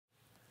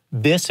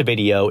This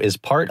video is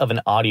part of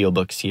an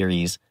audiobook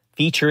series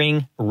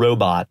featuring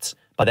Robots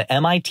by the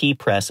MIT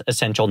Press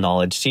Essential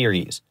Knowledge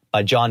series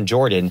by John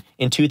Jordan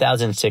in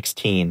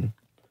 2016.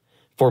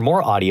 For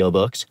more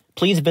audiobooks,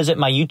 please visit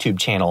my YouTube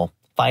channel,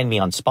 find me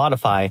on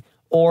Spotify,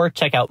 or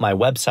check out my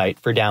website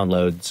for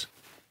downloads.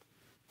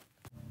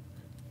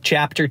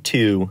 Chapter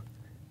 2: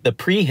 The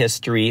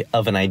Prehistory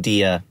of an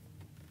Idea.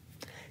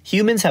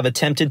 Humans have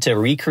attempted to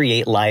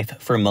recreate life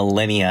for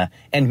millennia,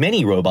 and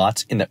many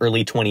robots in the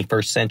early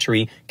 21st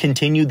century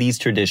continue these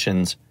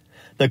traditions.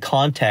 The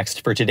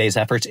context for today's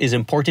efforts is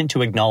important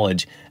to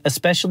acknowledge,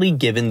 especially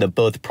given the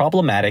both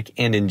problematic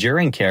and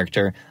enduring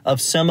character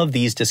of some of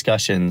these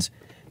discussions.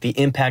 The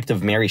impact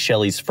of Mary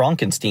Shelley's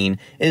Frankenstein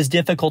is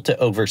difficult to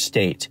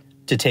overstate,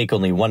 to take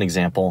only one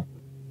example.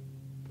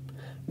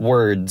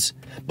 Words.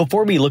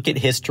 Before we look at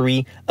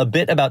history, a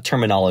bit about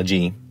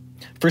terminology.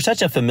 For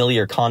such a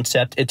familiar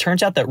concept, it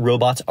turns out that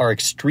robots are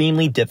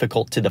extremely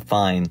difficult to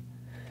define.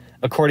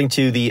 According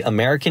to the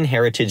American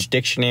Heritage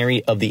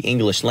Dictionary of the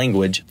English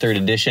Language, 3rd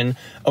edition,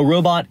 a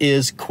robot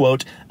is,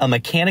 quote, a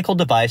mechanical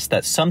device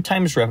that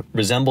sometimes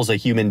resembles a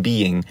human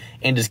being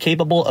and is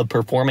capable of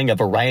performing a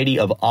variety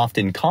of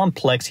often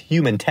complex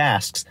human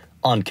tasks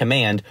on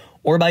command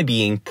or by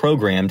being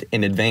programmed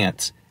in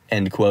advance,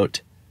 end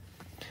quote.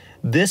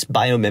 This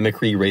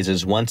biomimicry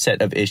raises one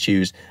set of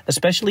issues,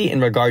 especially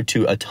in regard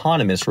to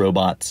autonomous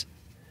robots.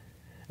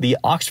 The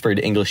Oxford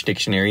English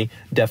Dictionary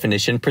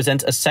definition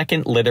presents a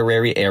second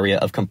literary area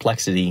of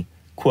complexity,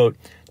 quote,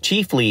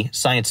 chiefly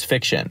science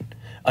fiction,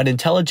 an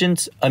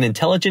intelligent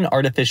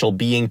artificial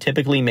being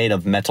typically made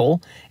of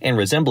metal and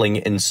resembling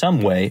in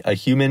some way a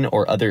human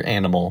or other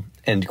animal,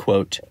 end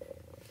quote.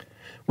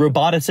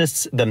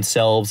 Roboticists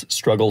themselves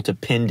struggle to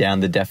pin down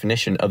the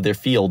definition of their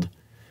field.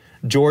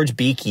 George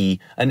Beakey,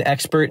 an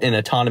expert in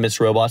autonomous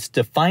robots,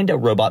 defined a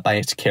robot by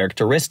its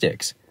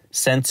characteristics: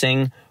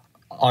 sensing,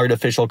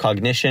 artificial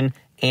cognition,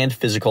 and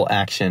physical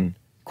action.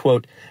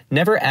 Quote,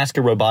 never ask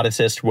a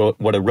roboticist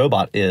what a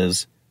robot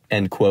is,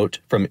 end quote,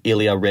 from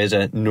Ilya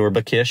Reza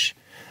Nurbakish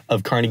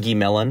of Carnegie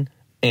Mellon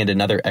and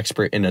another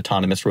expert in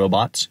autonomous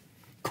robots.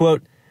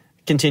 Quote,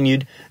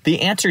 continued,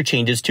 the answer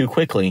changes too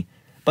quickly.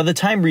 By the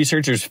time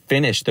researchers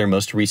finish their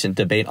most recent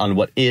debate on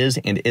what is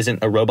and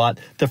isn't a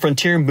robot, the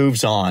frontier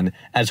moves on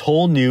as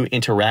whole new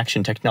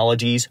interaction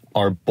technologies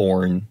are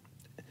born.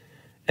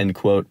 End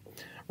quote.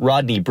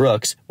 Rodney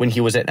Brooks, when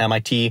he was at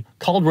MIT,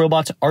 called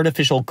robots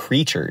artificial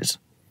creatures.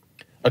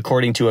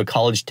 According to a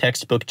college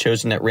textbook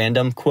chosen at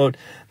random, quote,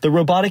 the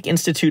Robotic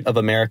Institute of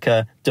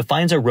America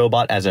defines a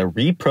robot as a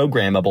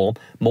reprogrammable,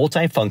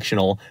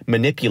 multifunctional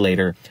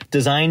manipulator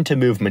designed to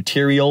move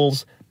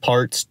materials,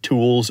 parts,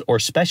 tools, or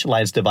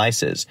specialized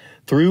devices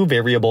through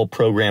variable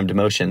programmed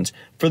motions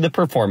for the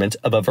performance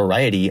of a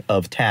variety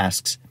of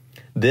tasks.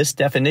 This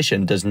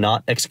definition does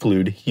not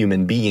exclude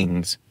human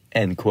beings,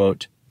 end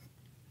quote.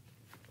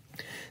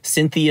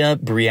 Cynthia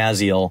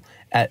Briaziel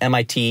at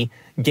MIT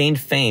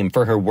gained fame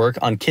for her work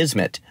on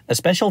Kismet, a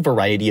special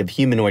variety of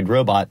humanoid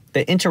robot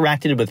that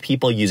interacted with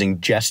people using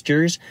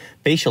gestures,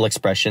 facial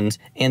expressions,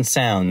 and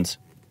sounds.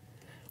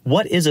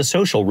 What is a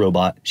social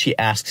robot? She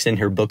asks in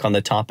her book on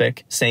the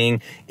topic,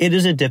 saying, it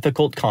is a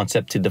difficult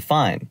concept to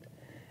define.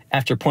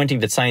 After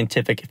pointing to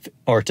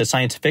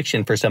science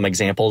fiction for some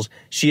examples,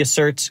 she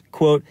asserts,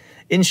 quote,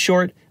 in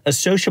short, a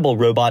sociable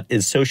robot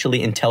is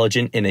socially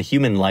intelligent in a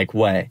human-like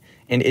way,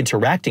 and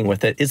interacting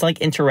with it is like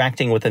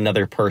interacting with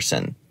another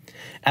person.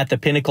 At the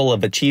pinnacle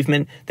of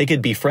achievement, they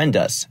could befriend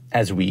us,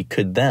 as we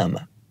could them,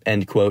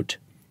 end quote.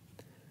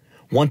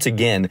 Once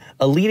again,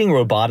 a leading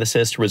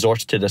roboticist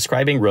resorts to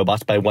describing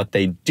robots by what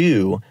they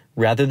do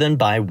rather than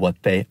by what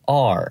they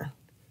are.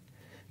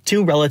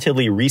 Two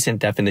relatively recent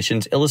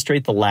definitions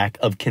illustrate the lack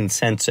of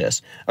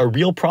consensus, a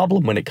real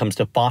problem when it comes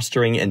to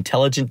fostering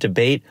intelligent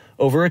debate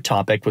over a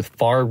topic with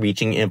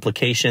far-reaching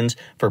implications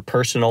for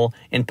personal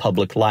and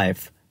public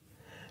life.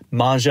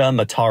 Maja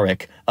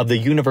Matarik of the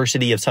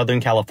University of Southern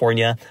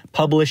California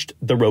published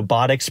The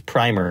Robotics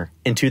Primer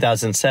in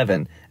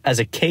 2007 as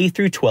a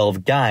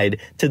K-12 guide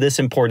to this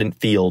important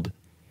field.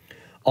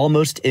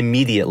 Almost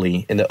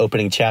immediately in the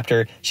opening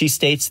chapter, she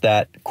states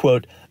that,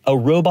 quote, a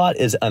robot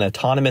is an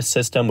autonomous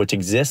system which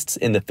exists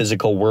in the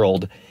physical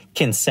world,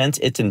 can sense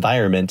its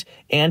environment,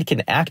 and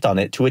can act on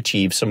it to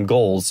achieve some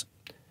goals.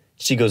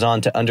 She goes on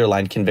to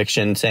underline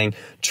conviction, saying,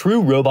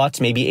 true robots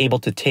may be able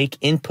to take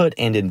input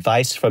and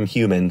advice from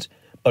humans,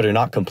 but are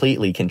not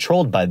completely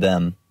controlled by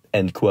them,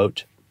 end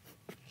quote.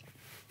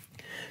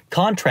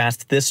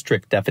 Contrast this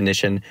strict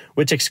definition,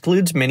 which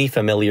excludes many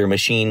familiar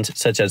machines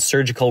such as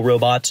surgical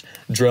robots,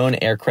 drone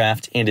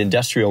aircraft, and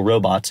industrial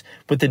robots,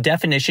 with the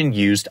definition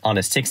used on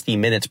a 60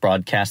 Minutes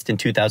broadcast in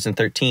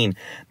 2013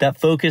 that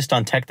focused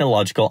on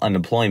technological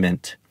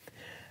unemployment.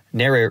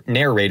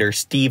 Narrator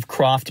Steve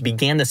Croft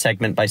began the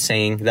segment by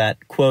saying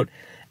that, quote,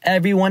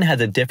 everyone has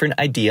a different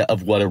idea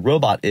of what a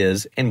robot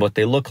is and what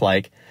they look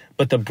like,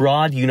 but the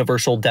broad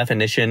universal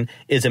definition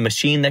is a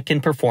machine that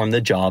can perform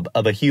the job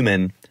of a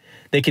human.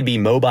 They can be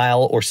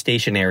mobile or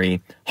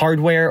stationary,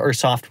 hardware or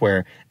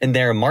software, and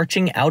they're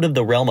marching out of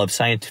the realm of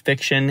science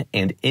fiction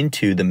and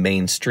into the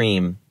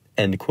mainstream,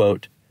 End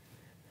quote.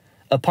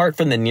 Apart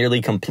from the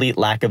nearly complete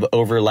lack of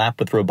overlap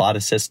with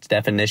roboticists'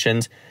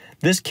 definitions,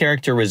 this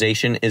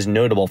characterization is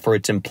notable for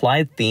its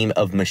implied theme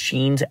of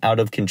machines out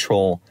of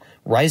control,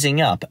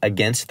 rising up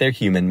against their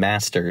human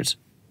masters.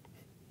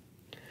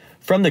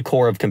 From the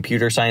core of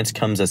computer science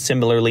comes a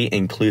similarly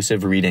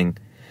inclusive reading.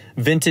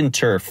 Vinton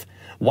Cerf,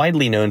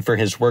 widely known for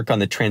his work on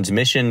the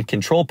Transmission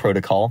Control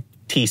Protocol,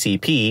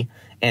 TCP,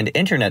 and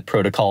Internet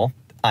Protocol,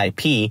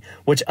 IP,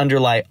 which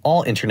underlie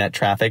all Internet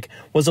traffic,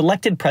 was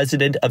elected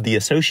president of the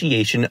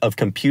Association of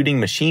Computing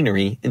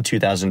Machinery in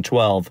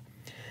 2012.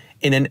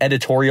 In an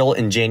editorial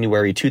in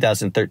January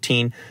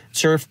 2013,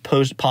 Cerf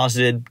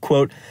posited,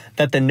 quote,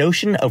 that the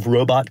notion of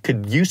robot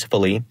could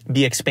usefully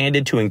be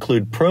expanded to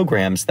include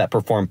programs that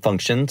perform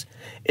functions,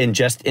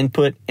 ingest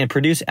input, and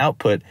produce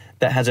output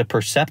that has a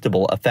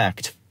perceptible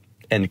effect,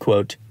 end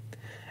quote.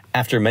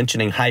 After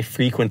mentioning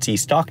high-frequency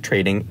stock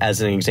trading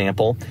as an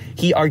example,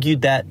 he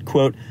argued that,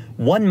 quote,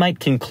 one might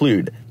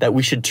conclude that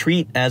we should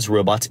treat as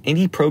robots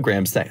any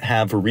programs that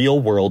have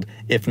real-world,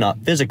 if not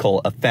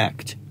physical,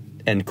 effect,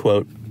 end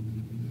quote.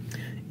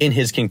 In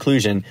his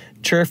conclusion,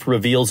 Cerf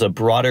reveals a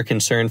broader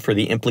concern for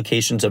the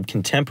implications of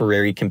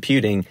contemporary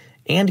computing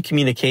and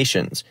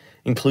communications,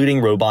 including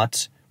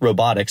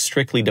robotics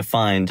strictly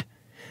defined.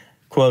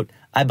 Quote,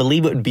 I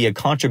believe it would be a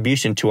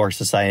contribution to our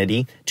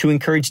society to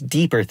encourage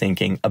deeper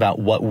thinking about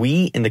what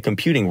we in the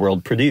computing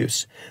world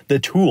produce, the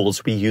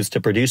tools we use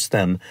to produce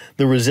them,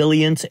 the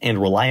resilience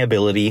and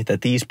reliability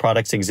that these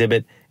products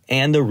exhibit,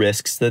 and the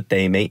risks that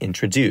they may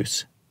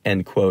introduce,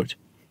 end quote.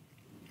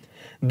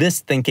 This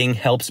thinking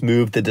helps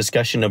move the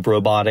discussion of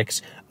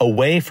robotics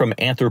away from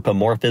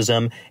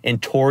anthropomorphism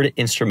and toward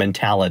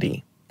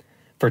instrumentality.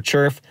 For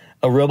Cerf,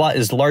 a robot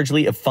is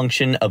largely a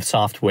function of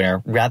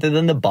software rather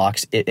than the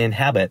box it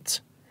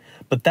inhabits.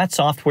 But that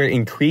software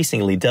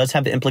increasingly does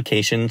have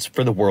implications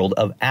for the world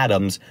of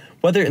atoms,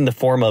 whether in the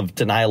form of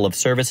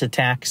denial-of-service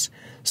attacks,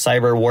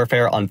 cyber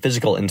warfare on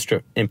physical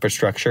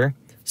infrastructure,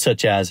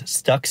 such as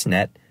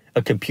Stuxnet,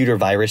 a computer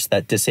virus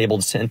that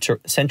disabled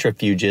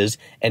centrifuges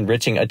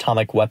enriching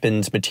atomic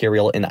weapons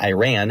material in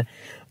Iran,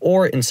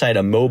 or inside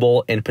a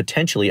mobile and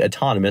potentially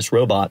autonomous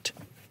robot.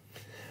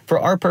 For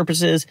our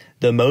purposes,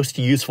 the most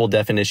useful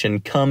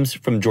definition comes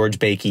from George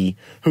Bakey,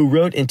 who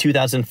wrote in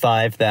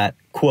 2005 that,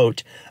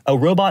 quote, a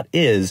robot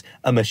is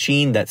a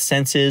machine that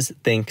senses,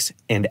 thinks,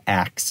 and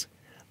acts.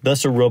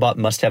 Thus, a robot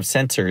must have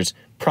sensors,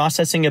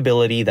 processing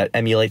ability that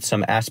emulates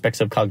some aspects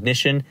of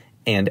cognition,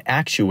 and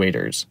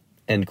actuators,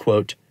 end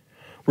quote.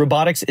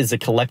 Robotics is the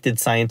collected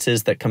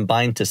sciences that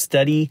combine to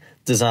study,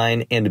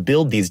 design, and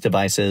build these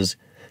devices.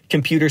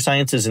 Computer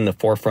science is in the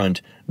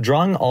forefront,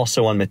 drawing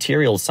also on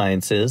materials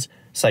sciences,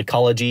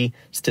 psychology,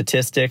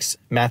 statistics,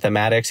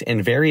 mathematics,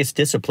 and various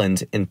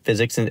disciplines in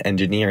physics and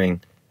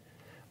engineering.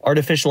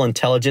 Artificial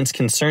intelligence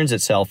concerns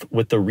itself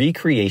with the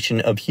recreation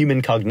of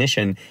human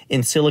cognition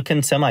in silicon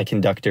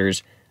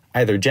semiconductors,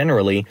 either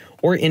generally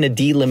or in a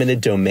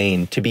delimited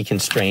domain to be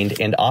constrained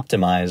and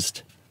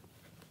optimized.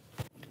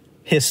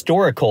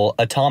 Historical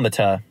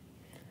automata.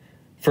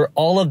 For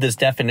all of this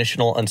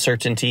definitional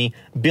uncertainty,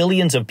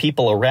 billions of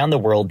people around the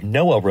world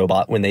know a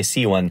robot when they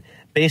see one,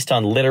 based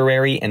on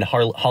literary and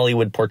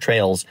Hollywood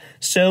portrayals,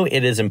 so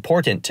it is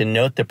important to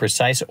note the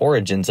precise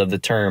origins of the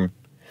term.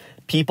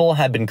 People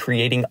have been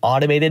creating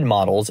automated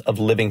models of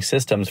living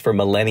systems for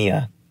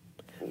millennia.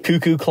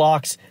 Cuckoo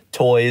clocks,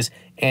 toys,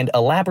 and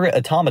elaborate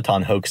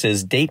automaton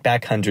hoaxes date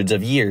back hundreds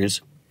of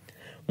years.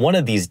 One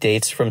of these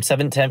dates from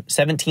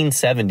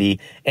 1770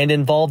 and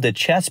involved a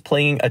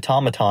chess-playing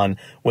automaton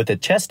with a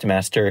chess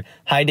master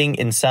hiding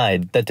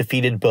inside that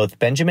defeated both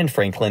Benjamin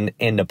Franklin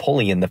and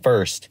Napoleon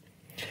I.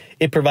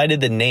 It provided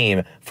the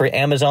name for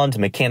Amazon's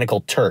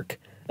Mechanical Turk,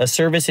 a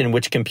service in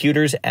which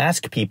computers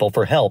ask people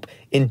for help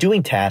in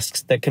doing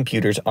tasks that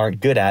computers aren't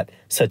good at,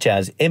 such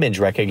as image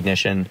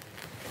recognition.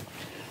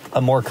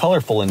 A more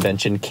colorful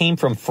invention came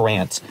from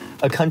France,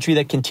 a country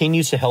that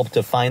continues to help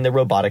define the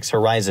robotics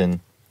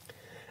horizon.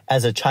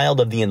 As a child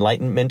of the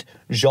Enlightenment,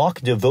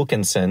 Jacques de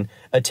Vaucanson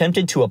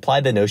attempted to apply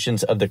the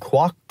notions of the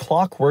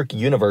clockwork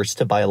universe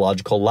to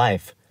biological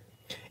life.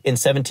 In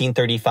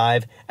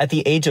 1735, at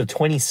the age of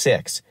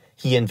 26,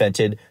 he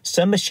invented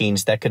some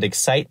machines that could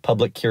excite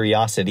public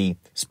curiosity,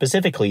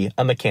 specifically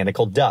a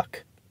mechanical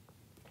duck.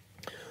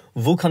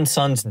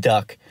 Vaucanson's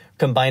duck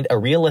combined a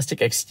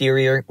realistic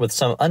exterior with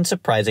some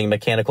unsurprising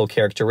mechanical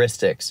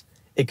characteristics.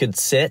 It could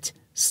sit,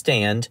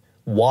 stand,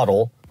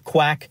 waddle,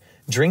 quack,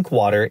 drink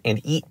water, and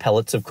eat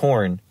pellets of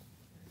corn.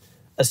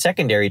 A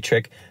secondary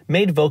trick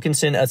made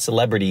Vaucanson a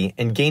celebrity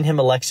and gained him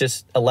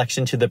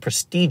election to the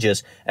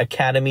prestigious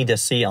Académie des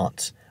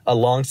Sciences,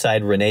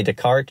 alongside René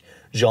Descartes,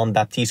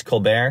 Jean-Baptiste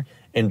Colbert,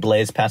 and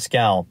Blaise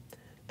Pascal.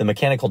 The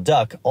mechanical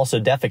duck also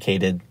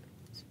defecated.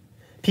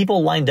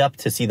 People lined up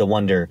to see the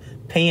wonder,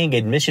 paying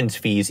admissions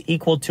fees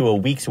equal to a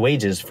week's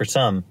wages for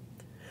some.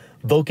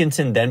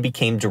 Vaucanson then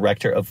became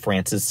director of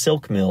France's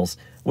silk mills,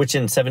 which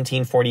in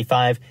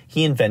 1745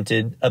 he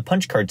invented a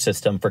punch card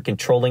system for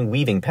controlling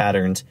weaving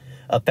patterns,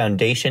 a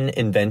foundation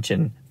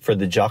invention for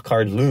the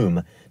jacquard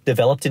loom,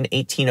 developed in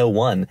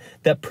 1801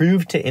 that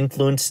proved to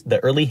influence the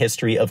early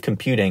history of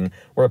computing,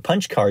 where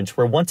punch cards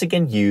were once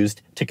again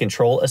used to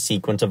control a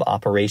sequence of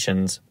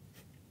operations.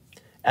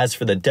 As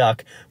for the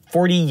duck,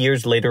 40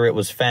 years later it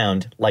was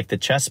found, like the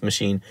chess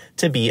machine,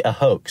 to be a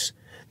hoax.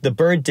 The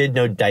bird did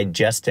no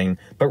digesting,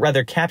 but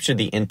rather captured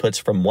the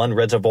inputs from one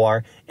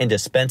reservoir and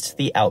dispensed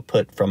the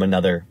output from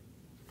another.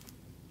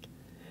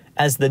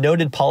 As the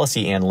noted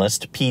policy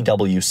analyst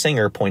P.W.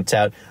 Singer points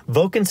out,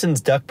 Vaucanson's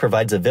duck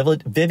provides a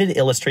vivid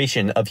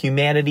illustration of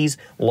humanity's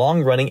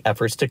long-running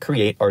efforts to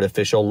create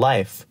artificial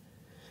life.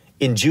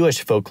 In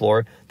Jewish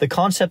folklore, the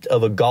concept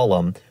of a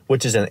golem,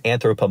 which is an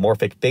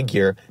anthropomorphic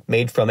figure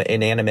made from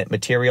inanimate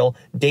material,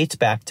 dates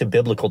back to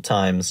biblical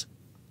times.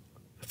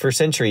 For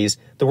centuries,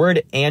 the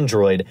word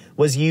android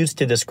was used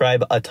to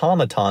describe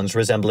automatons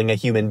resembling a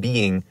human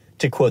being,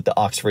 to quote the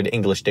Oxford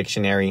English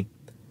Dictionary.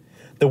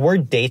 The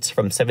word dates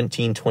from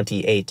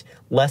 1728,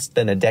 less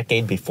than a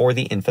decade before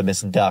the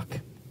infamous duck.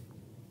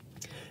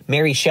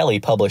 Mary Shelley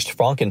published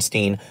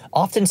Frankenstein,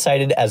 often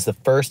cited as the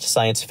first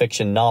science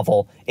fiction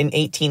novel, in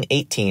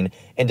 1818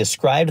 and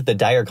described the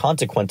dire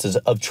consequences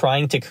of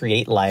trying to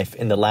create life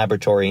in the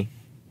laboratory.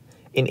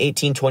 In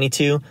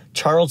 1822,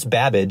 Charles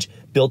Babbage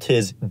built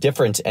his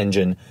difference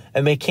engine,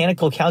 a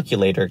mechanical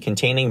calculator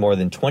containing more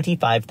than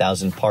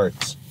 25,000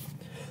 parts.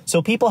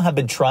 So people have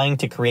been trying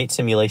to create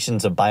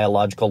simulations of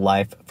biological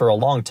life for a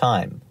long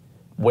time.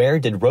 Where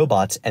did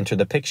robots enter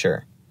the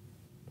picture?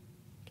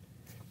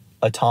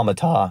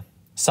 Automata,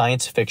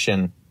 science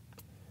fiction.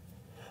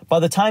 By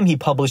the time he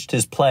published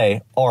his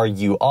play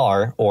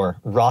R.U.R., or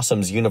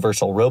Rossum's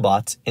Universal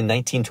Robots, in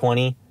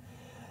 1920,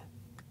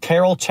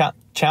 Karel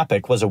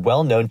Čapek was a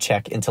well-known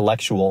Czech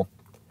intellectual.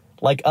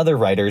 Like other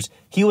writers,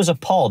 he was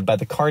appalled by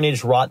the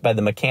carnage wrought by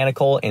the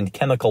mechanical and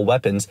chemical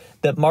weapons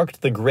that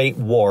marked the Great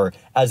War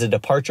as a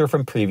departure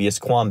from previous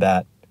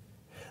combat.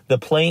 The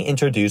play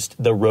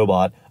introduced the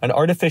robot, an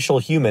artificial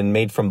human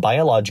made from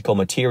biological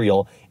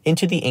material,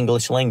 into the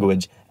English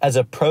language as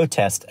a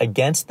protest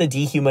against the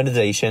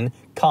dehumanization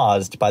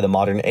caused by the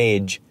modern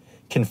age.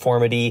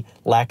 Conformity,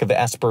 lack of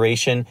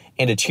aspiration,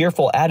 and a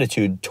cheerful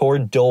attitude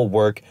toward dull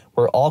work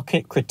were all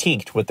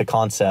critiqued with the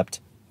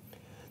concept.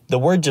 The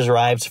word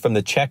derives from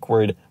the Czech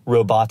word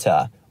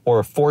robota,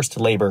 or forced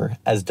labor,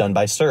 as done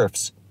by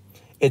serfs.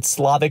 Its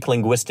Slavic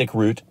linguistic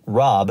root,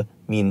 rob,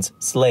 means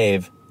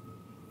slave.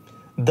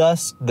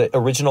 Thus, the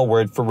original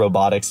word for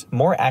robotics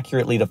more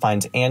accurately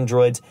defines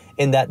androids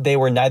in that they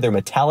were neither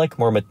metallic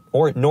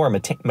nor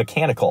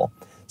mechanical.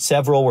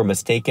 Several were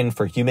mistaken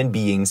for human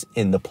beings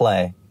in the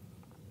play.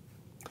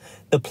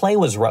 The play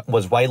was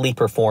widely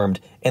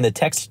performed and the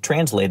text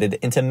translated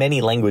into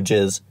many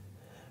languages,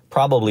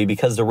 probably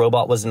because the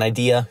robot was an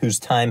idea whose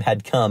time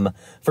had come.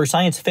 For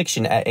science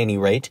fiction, at any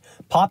rate,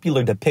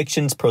 popular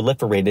depictions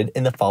proliferated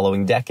in the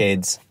following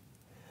decades.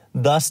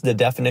 Thus, the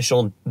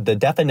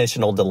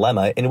definitional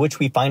dilemma in which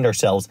we find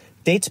ourselves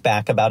dates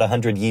back about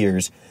 100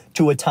 years,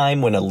 to a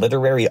time when a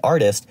literary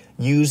artist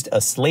used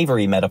a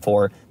slavery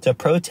metaphor to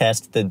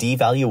protest the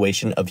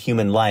devaluation of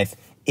human life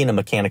in a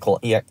mechanical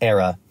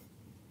era.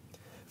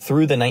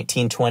 Through the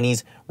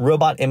 1920s,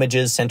 robot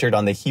images centered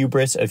on the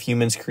hubris of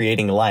humans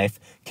creating life,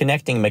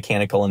 connecting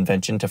mechanical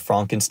invention to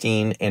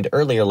Frankenstein and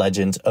earlier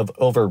legends of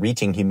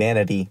overreaching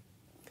humanity.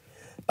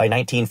 By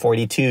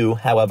 1942,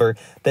 however,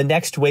 the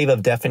next wave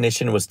of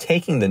definition was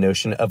taking the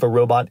notion of a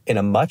robot in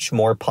a much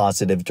more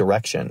positive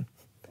direction.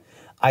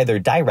 Either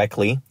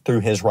directly, through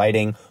his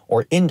writing,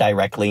 or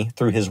indirectly,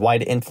 through his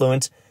wide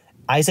influence,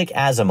 Isaac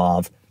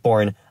Asimov,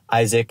 born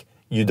Isaac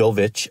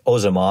Yudovich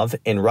Asimov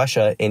in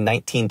Russia in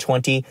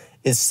 1920,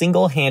 is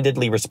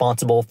single-handedly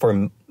responsible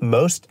for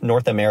most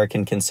North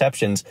American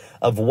conceptions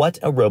of what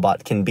a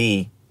robot can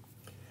be.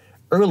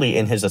 Early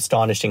in his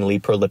astonishingly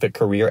prolific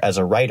career as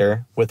a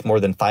writer, with more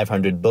than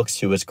 500 books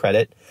to his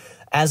credit,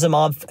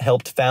 Asimov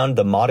helped found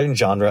the modern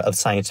genre of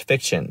science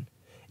fiction.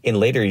 In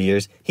later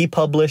years, he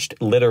published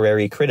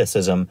literary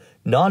criticism,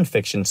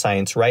 nonfiction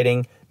science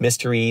writing,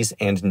 mysteries,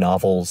 and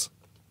novels.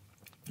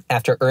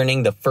 After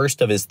earning the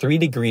first of his 3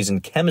 degrees in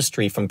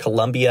chemistry from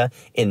Columbia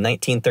in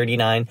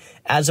 1939,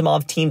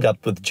 Asimov teamed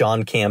up with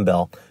John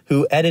Campbell,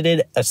 who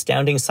edited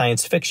Astounding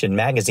Science Fiction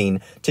magazine,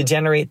 to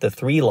generate the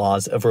 3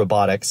 laws of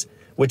robotics,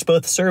 which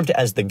both served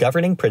as the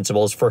governing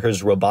principles for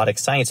his robotic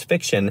science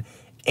fiction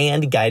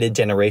and guided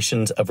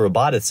generations of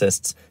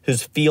roboticists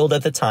whose field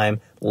at the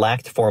time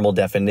lacked formal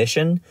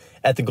definition,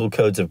 ethical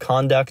codes of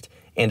conduct,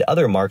 and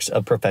other marks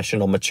of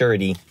professional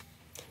maturity.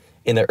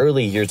 In the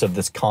early years of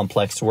this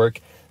complex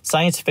work,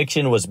 science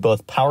fiction was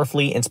both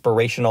powerfully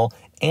inspirational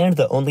and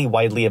the only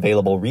widely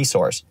available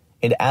resource,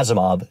 and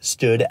Asimov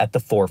stood at the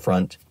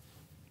forefront.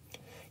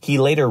 He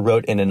later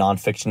wrote in a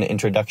nonfiction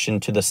introduction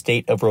to the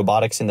state of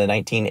robotics in the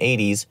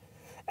 1980s,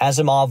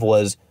 Asimov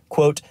was,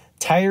 quote,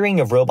 tiring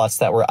of robots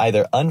that were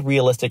either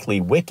unrealistically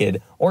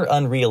wicked or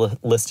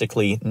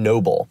unrealistically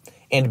noble,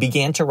 and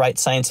began to write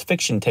science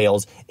fiction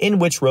tales in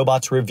which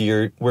robots were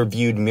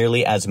viewed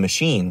merely as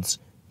machines,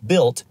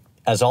 built,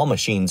 as all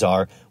machines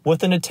are,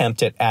 with an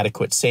attempt at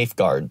adequate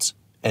safeguards,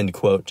 end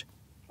quote.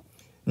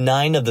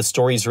 9 of the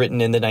stories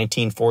written in the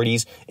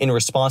 1940s in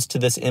response to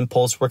this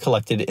impulse were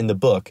collected in the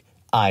book,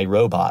 I,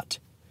 Robot.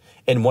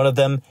 In one of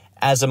them,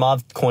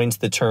 Asimov coins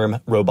the term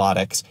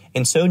robotics,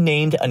 and so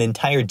named an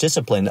entire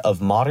discipline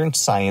of modern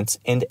science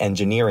and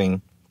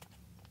engineering.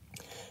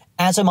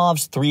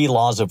 Asimov's 3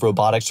 laws of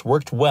robotics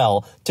worked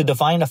well to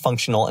define a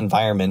functional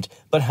environment,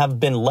 but have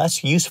been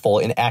less useful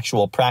in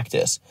actual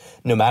practice,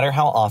 no matter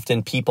how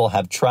often people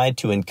have tried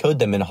to encode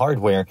them in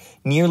hardware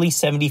nearly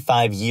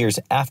 75 years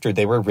after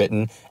they were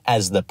written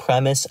as the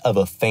premise of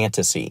a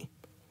fantasy.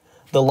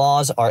 The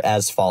laws are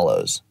as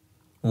follows.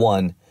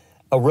 1.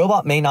 A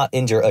robot may not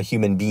injure a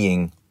human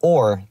being,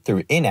 or,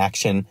 through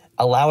inaction,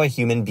 allow a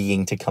human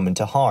being to come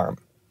into harm.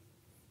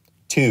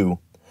 2.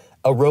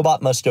 A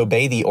robot must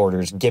obey the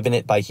orders given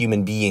it by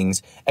human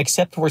beings,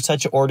 except where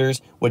such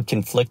orders would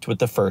conflict with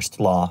the first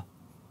law.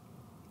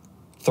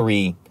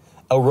 3.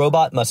 A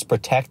robot must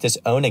protect its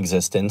own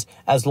existence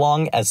as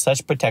long as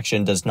such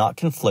protection does not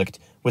conflict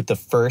with the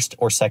first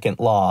or second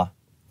law.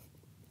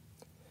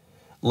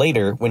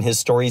 Later, when his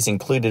stories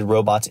included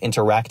robots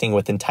interacting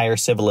with entire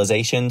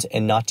civilizations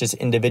and not just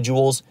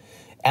individuals,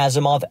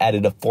 Asimov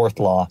added a 4th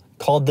law,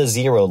 called the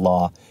Zero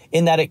Law,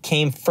 in that it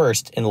came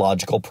first in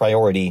logical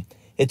priority.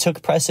 It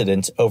took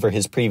precedence over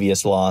his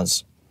previous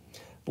laws.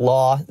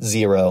 Law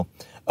 0.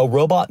 A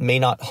robot may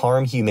not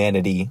harm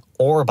humanity,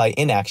 or by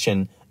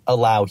inaction,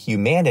 allow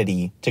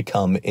humanity to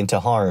come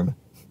into harm.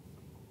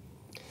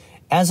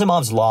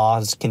 Asimov's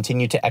laws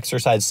continue to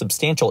exercise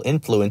substantial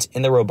influence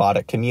in the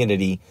robotic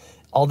community,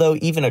 although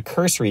even a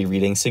cursory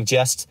reading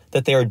suggests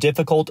that they are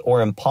difficult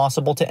or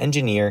impossible to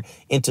engineer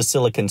into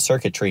silicon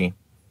circuitry.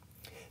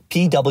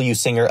 P.W.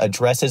 Singer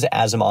addresses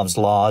Asimov's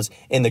laws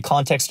in the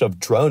context of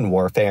drone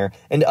warfare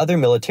and other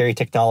military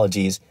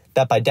technologies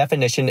that by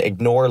definition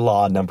ignore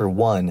law number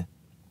 1.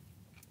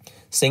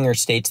 Singer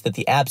states that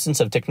the absence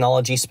of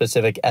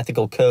technology-specific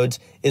ethical codes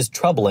is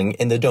troubling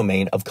in the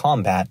domain of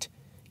combat.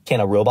 Can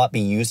a robot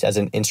be used as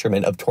an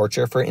instrument of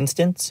torture, for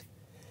instance?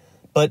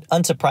 But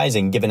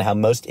unsurprising given how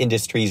most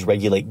industries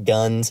regulate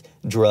guns,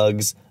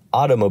 drugs,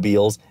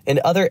 automobiles, and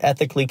other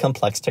ethically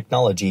complex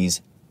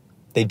technologies.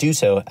 They do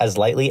so as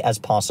lightly as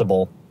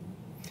possible.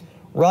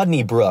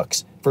 Rodney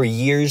Brooks, for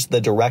years the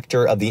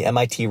director of the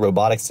MIT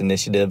Robotics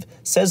Initiative,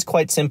 says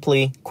quite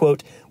simply,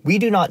 quote, "We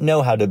do not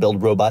know how to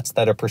build robots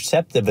that are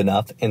perceptive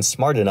enough and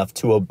smart enough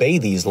to obey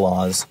these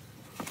laws."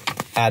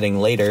 Adding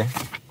later,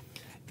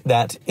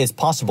 that it's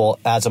possible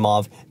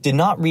Asimov did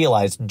not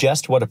realize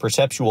just what a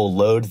perceptual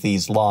load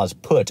these laws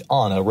put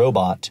on a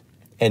robot,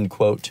 end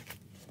quote.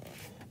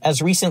 As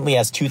recently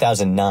as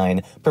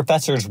 2009,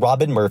 professors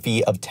Robin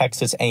Murphy of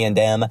Texas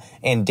A&M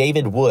and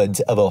David Woods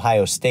of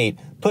Ohio State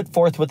put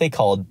forth what they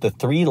called the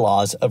 3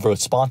 laws of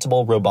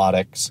responsible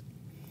robotics.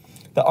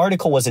 The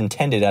article was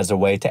intended as a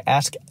way to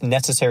ask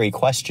necessary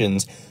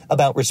questions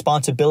about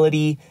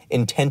responsibility,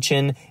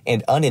 intention,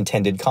 and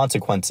unintended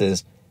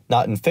consequences,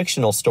 not in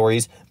fictional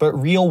stories, but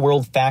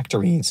real-world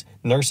factories,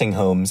 nursing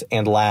homes,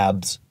 and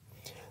labs.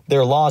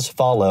 Their laws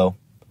follow.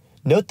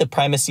 Note the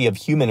primacy of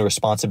human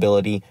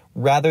responsibility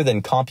rather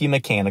than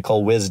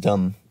compumechanical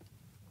wisdom.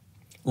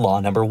 Law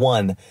number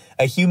 1.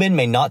 A human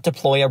may not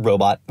deploy a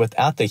robot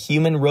without the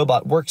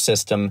human-robot work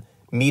system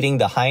meeting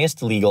the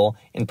highest legal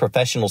and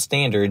professional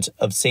standards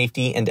of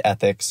safety and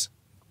ethics.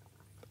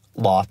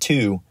 Law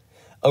 2.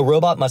 A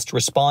robot must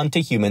respond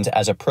to humans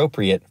as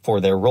appropriate for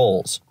their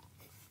roles.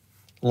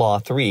 Law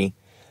 3.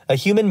 A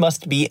human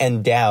must be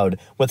endowed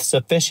with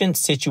sufficient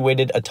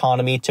situated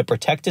autonomy to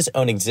protect his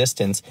own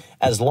existence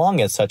as long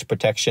as such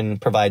protection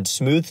provides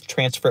smooth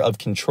transfer of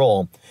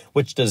control,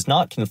 which does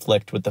not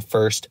conflict with the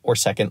first or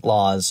second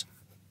laws.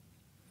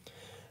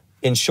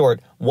 In short,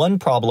 one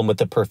problem with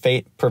the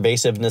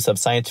pervasiveness of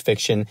science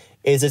fiction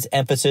is its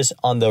emphasis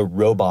on the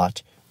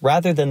robot,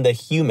 rather than the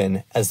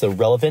human as the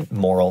relevant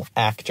moral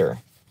actor.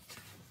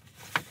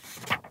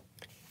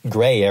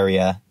 Gray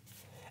area.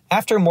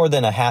 After more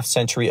than a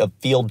half-century of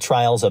field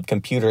trials of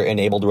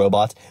computer-enabled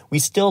robots, we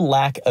still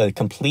lack a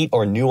complete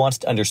or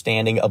nuanced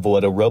understanding of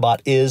what a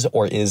robot is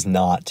or is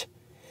not.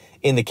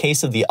 In the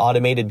case of the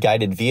Automated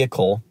Guided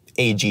Vehicle,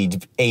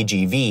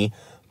 AGV,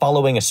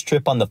 following a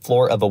strip on the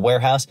floor of a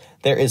warehouse,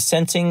 there is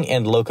sensing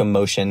and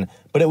locomotion,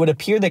 but it would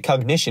appear that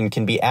cognition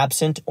can be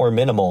absent or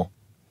minimal.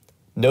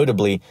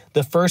 Notably,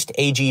 the first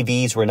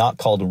AGVs were not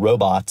called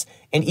robots,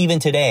 and even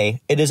today,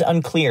 it is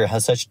unclear how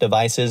such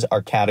devices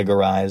are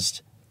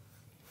categorized.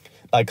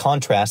 By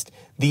contrast,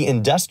 the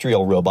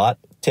industrial robot,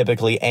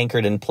 typically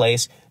anchored in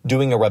place,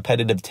 doing a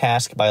repetitive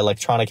task by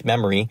electronic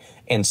memory,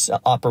 and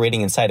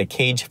operating inside a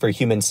cage for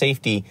human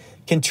safety,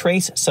 can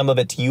trace some of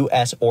its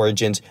U.S.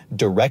 origins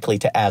directly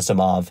to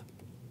Asimov.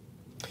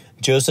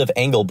 Joseph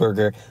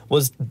Engelberger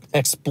was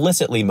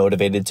explicitly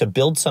motivated to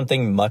build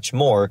something much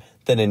more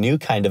than a new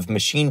kind of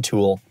machine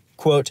tool.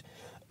 Quote,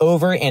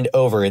 over and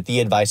over,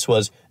 the advice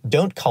was,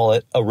 don't call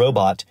it a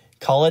robot,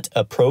 call it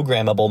a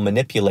programmable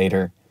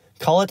manipulator.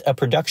 Call it a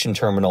production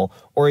terminal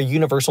or a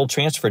universal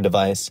transfer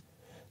device.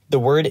 The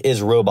word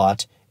is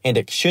robot, and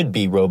it should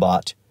be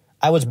robot.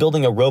 I was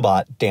building a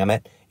robot, damn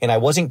it, and I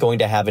wasn't going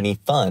to have any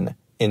fun,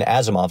 in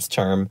Asimov's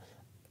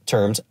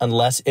terms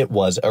unless it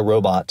was a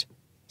robot.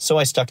 So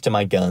I stuck to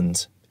my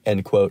guns."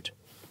 End quote.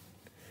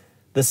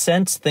 The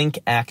sense, think,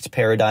 act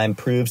paradigm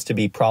proves to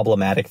be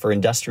problematic for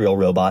industrial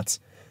robots.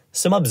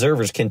 Some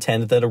observers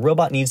contend that a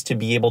robot needs to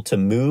be able to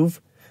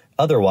move,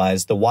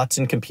 otherwise the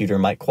Watson computer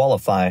might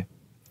qualify.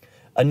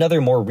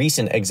 Another more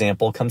recent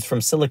example comes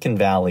from Silicon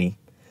Valley.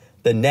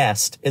 The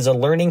Nest is a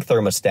learning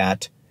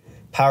thermostat.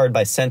 Powered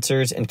by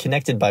sensors and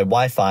connected by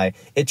Wi-Fi,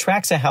 it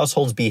tracks a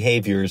household's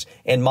behaviors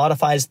and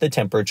modifies the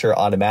temperature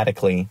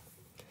automatically.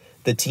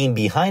 The team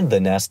behind the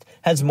Nest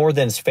has more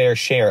than its fair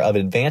share of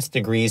advanced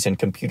degrees in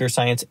computer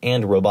science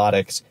and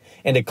robotics,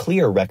 and a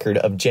clear record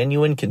of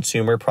genuine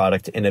consumer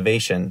product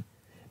innovation.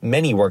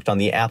 Many worked on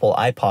the Apple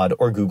iPod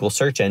or Google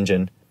search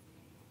engine.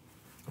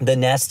 The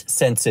Nest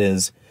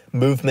senses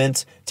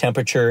movement,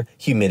 temperature,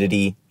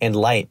 humidity, and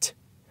light.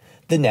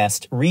 The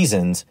Nest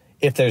reasons,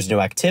 if there's no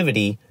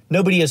activity,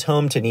 nobody is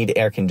home to need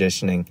air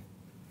conditioning.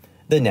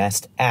 The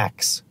Nest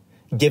acts.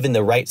 Given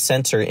the right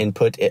sensor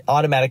input, it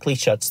automatically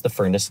shuts the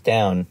furnace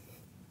down.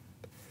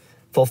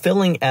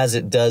 Fulfilling as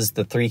it does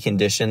the three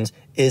conditions,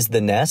 is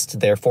the Nest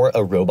therefore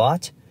a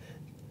robot?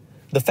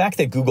 The fact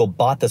that Google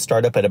bought the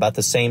startup at about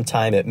the same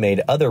time it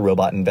made other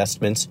robot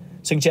investments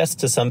suggests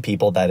to some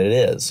people that it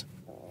is.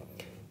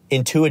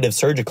 Intuitive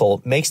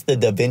Surgical makes the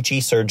Da Vinci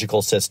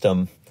surgical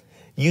system.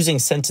 Using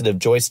sensitive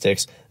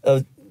joysticks,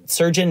 a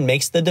surgeon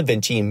makes the Da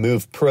Vinci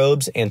move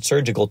probes and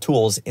surgical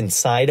tools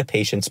inside a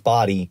patient's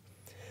body.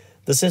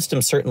 The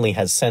system certainly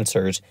has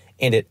sensors,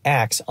 and it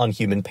acts on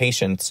human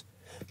patients.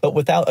 But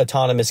without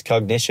autonomous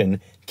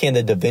cognition, can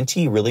the Da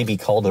Vinci really be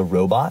called a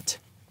robot?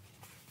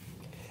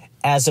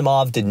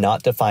 Asimov did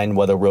not define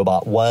what a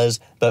robot was,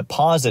 but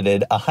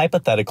posited a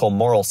hypothetical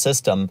moral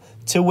system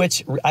to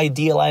which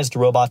idealized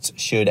robots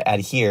should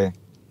adhere.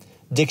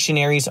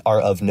 Dictionaries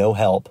are of no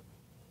help.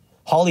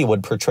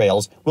 Hollywood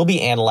portrayals will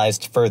be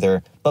analyzed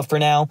further, but for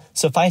now,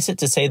 suffice it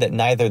to say that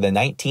neither the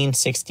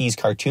 1960s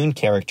cartoon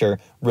character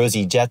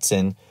Rosie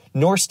Jetson,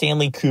 nor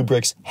Stanley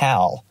Kubrick's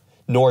HAL,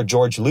 nor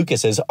George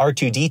Lucas's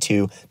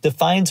R2-D2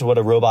 defines what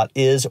a robot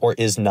is or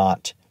is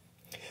not.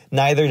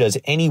 Neither does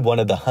any one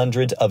of the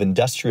hundreds of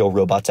industrial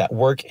robots at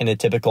work in a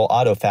typical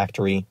auto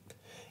factory.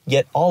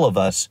 Yet all of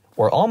us,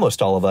 or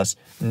almost all of us,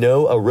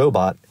 know a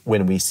robot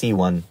when we see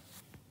one.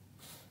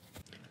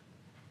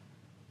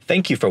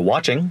 Thank you for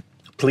watching.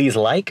 Please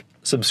like,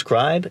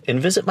 subscribe,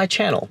 and visit my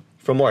channel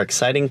for more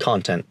exciting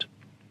content.